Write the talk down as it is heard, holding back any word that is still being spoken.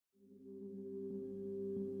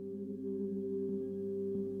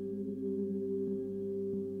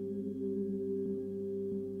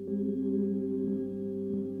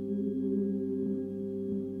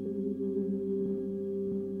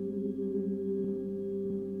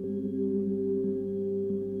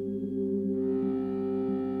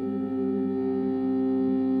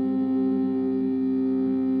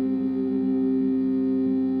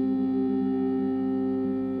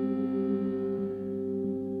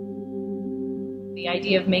The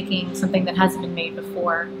idea of making something that hasn't been made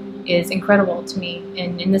before is incredible to me.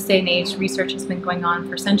 And in this day and age, research has been going on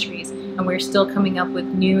for centuries, and we're still coming up with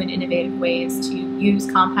new and innovative ways to use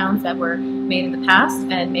compounds that were made in the past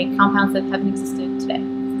and make compounds that haven't existed today.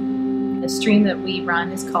 The stream that we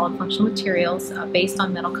run is called Functional Materials, based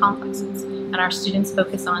on metal complexes, and our students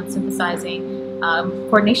focus on synthesizing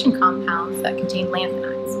coordination compounds that contain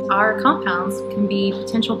lanthanides. Our compounds can be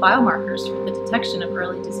potential biomarkers for the detection of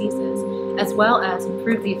early diseases, as well as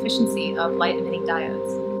improve the efficiency of light-emitting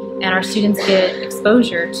diodes. And our students get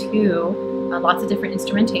exposure to lots of different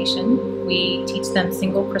instrumentation. We teach them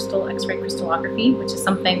single crystal X-ray crystallography, which is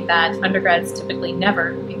something that undergrads typically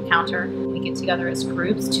never encounter. We get together as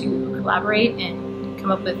groups to collaborate and come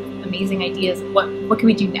up with amazing ideas. What can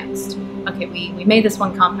we do next? Okay, we made this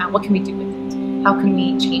one compound. What can we do with it? How can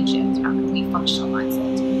we change it? How can we functionalize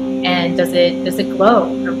it? And does it glow?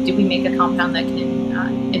 Or do we make a compound that can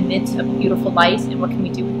emit a beautiful light? And what can we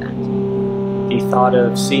do with that? The thought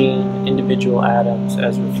of seeing individual atoms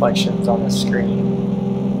as reflections on a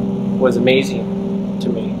screen was amazing to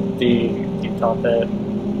me. The thought that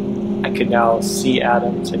I could now see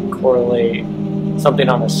atoms and correlate something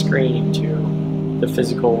on a screen to the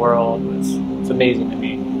physical world was amazing to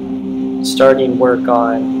me. Starting work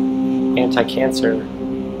on anti-cancer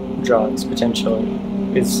drugs potentially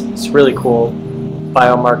is really cool.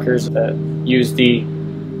 Biomarkers that use the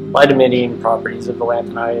light-emitting properties of the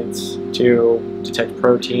lanthanides to detect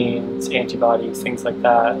proteins, antibodies, things like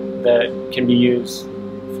that, that can be used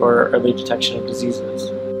for early detection of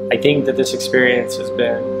diseases. I think that this experience has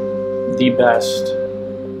been the best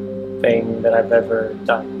thing that I've ever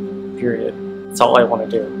done, period. It's all I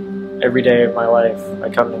want to do. Every day of my life, I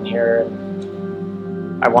come in here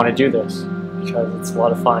and I want to do this because it's a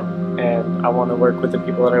lot of fun. And I want to work with the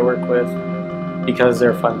people that I work with because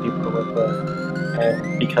they're fun people to work with.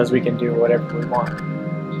 And because we can do whatever we want.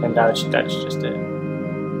 And that's just it.